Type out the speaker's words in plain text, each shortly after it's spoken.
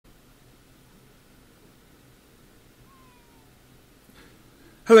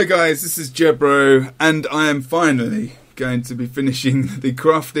Hello guys, this is Jebro, and I am finally going to be finishing the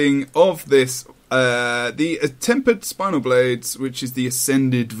crafting of this, the Tempered Spinal Blades, which is the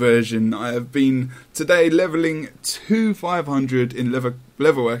Ascended version. I have been today leveling to 500 in level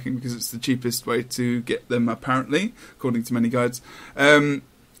working because it's the cheapest way to get them apparently, according to many guides.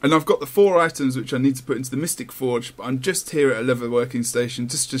 And I've got the 4 items which I need to put into the Mystic Forge, but I'm just here at a level working station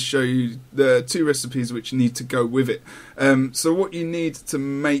just to show you the 2 recipes which need to go with it. So what you need to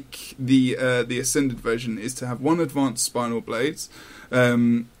make the Ascended version is to have 1 advanced spinal blades.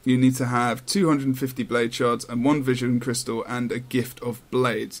 You need to have 250 blade shards and 1 vision crystal and a gift of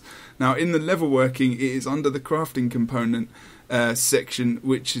blades. Now in the level working, it is under the crafting component section,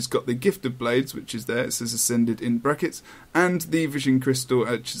 which has got the gift of blades, which is there, it says Ascended in brackets, and the vision crystal,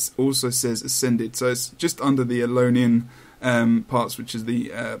 which also says Ascended. So it's just under the Alonian parts, which is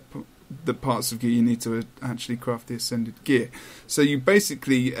the parts of gear you need to actually craft the Ascended gear. So you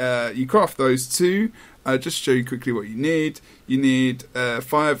basically you craft those 2. Just show you quickly what you need. You need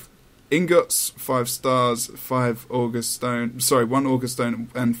 5 ingots, 5 stars, 5 auger stone, 1 auger stone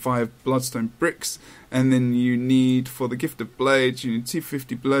and 5 bloodstone bricks. And then you need, for the gift of blades, you need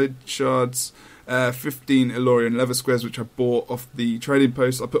 250 blade shards, 15 Elorian leather squares, which I bought off the trading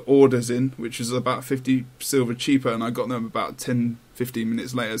post. I put orders in, which is about 50 silver cheaper, and I got them about 10-15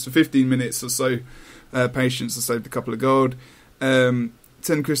 minutes later. So 15 minutes or so patience, I saved a couple of gold. 10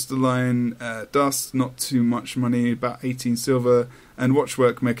 crystalline dust, not too much money, about 18 silver, and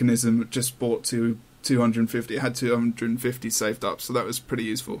watchwork mechanism, just bought to 250. It had 250 saved up, so that was pretty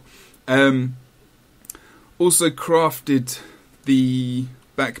useful. Also crafted the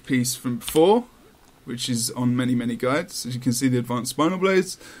back piece from before, which is on many guides. As you can see, the advanced spinal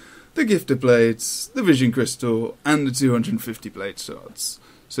blades, the gift of blades, the vision crystal, and the 250 blade shards.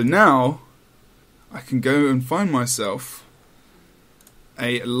 So now I can go and find myself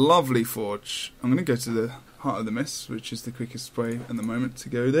a lovely forge. I'm going to go to the Heart of the Mist, which is the quickest way at the moment to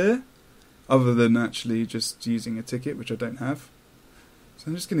go there, other than actually just using a ticket, which I don't have. So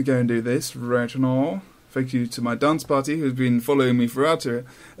I'm just going to go and do this right now. Thank you to my dance party who's been following me throughout here.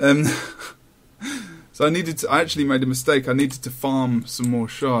 So I actually made a mistake. I needed to farm some more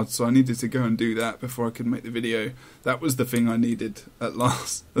shards, so I needed to go and do that before I could make the video. That was the thing I needed at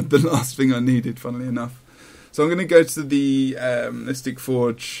last. The last thing I needed, funnily enough. So I'm going to go to the Mystic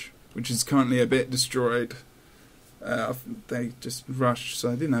Forge, which is currently a bit destroyed. They just rushed,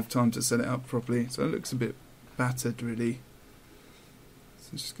 so I didn't have time to set it up properly. So it looks a bit battered, really.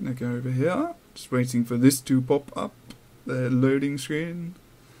 So I'm just going to go over here. Just waiting for this to pop up. The loading screen.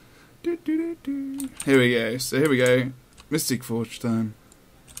 Here we go. So here we go. Mystic Forge time.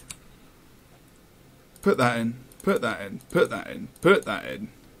 Put that in. Put that in. Put that in. Put that in.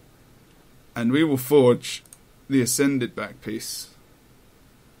 And we will forge the Ascended back piece.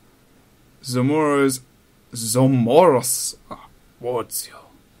 Zomoros Wadzio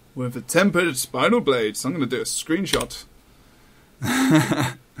with the Tempered Spinal Blades. I'm going to do a screenshot.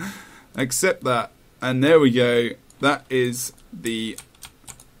 Accept that, and there we go. That is the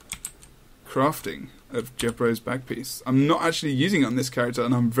crafting of Jebro's back piece. I'm not actually using it on this character,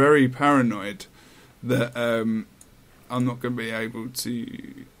 and I'm very paranoid that I'm not going to be able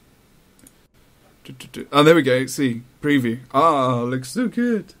to. Oh, there we go. See, preview. Ah, looks so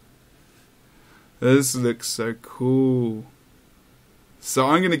good. This looks so cool. So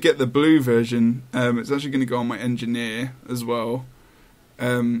I'm going to get the blue version. It's actually going to go on my engineer as well.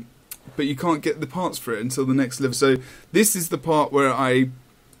 But you can't get the parts for it until the next level. So this is the part where I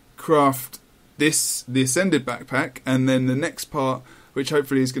craft the Ascended backpack, and then the next part, which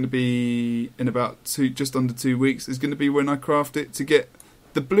hopefully is going to be in about just under 2 weeks, is going to be when I craft it to get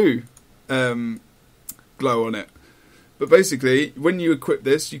the blue glow on it. But basically, when you equip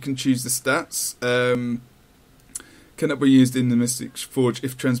this, you can choose the stats. Cannot be used in the Mystic Forge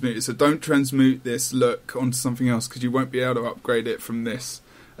if transmuted. So don't transmute this look onto something else, because you won't be able to upgrade it from this.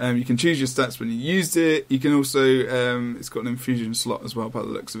 You can choose your stats when you used it. You can also, it's got an infusion slot as well by the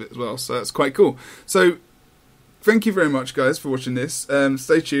looks of it as well. So that's quite cool. So thank you very much, guys, for watching this.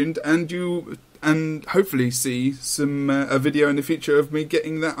 Stay tuned, and hopefully see a video in the future of me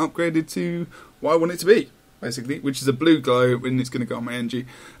getting that upgraded to what I want it to be, basically, which is a blue glow when it's going to go on my NG.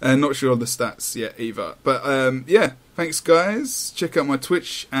 Not sure of the stats yet either. But yeah, thanks guys. Check out my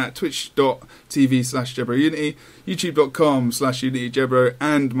Twitch at twitch.tv/JebroUnity, youtube.com/UnityJebro,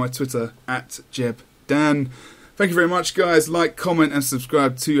 and my Twitter at JebDan. Thank you very much, guys. Like, comment, and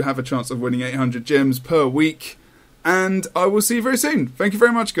subscribe to have a chance of winning 800 gems per week. And I will see you very soon. Thank you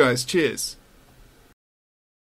very much, guys. Cheers.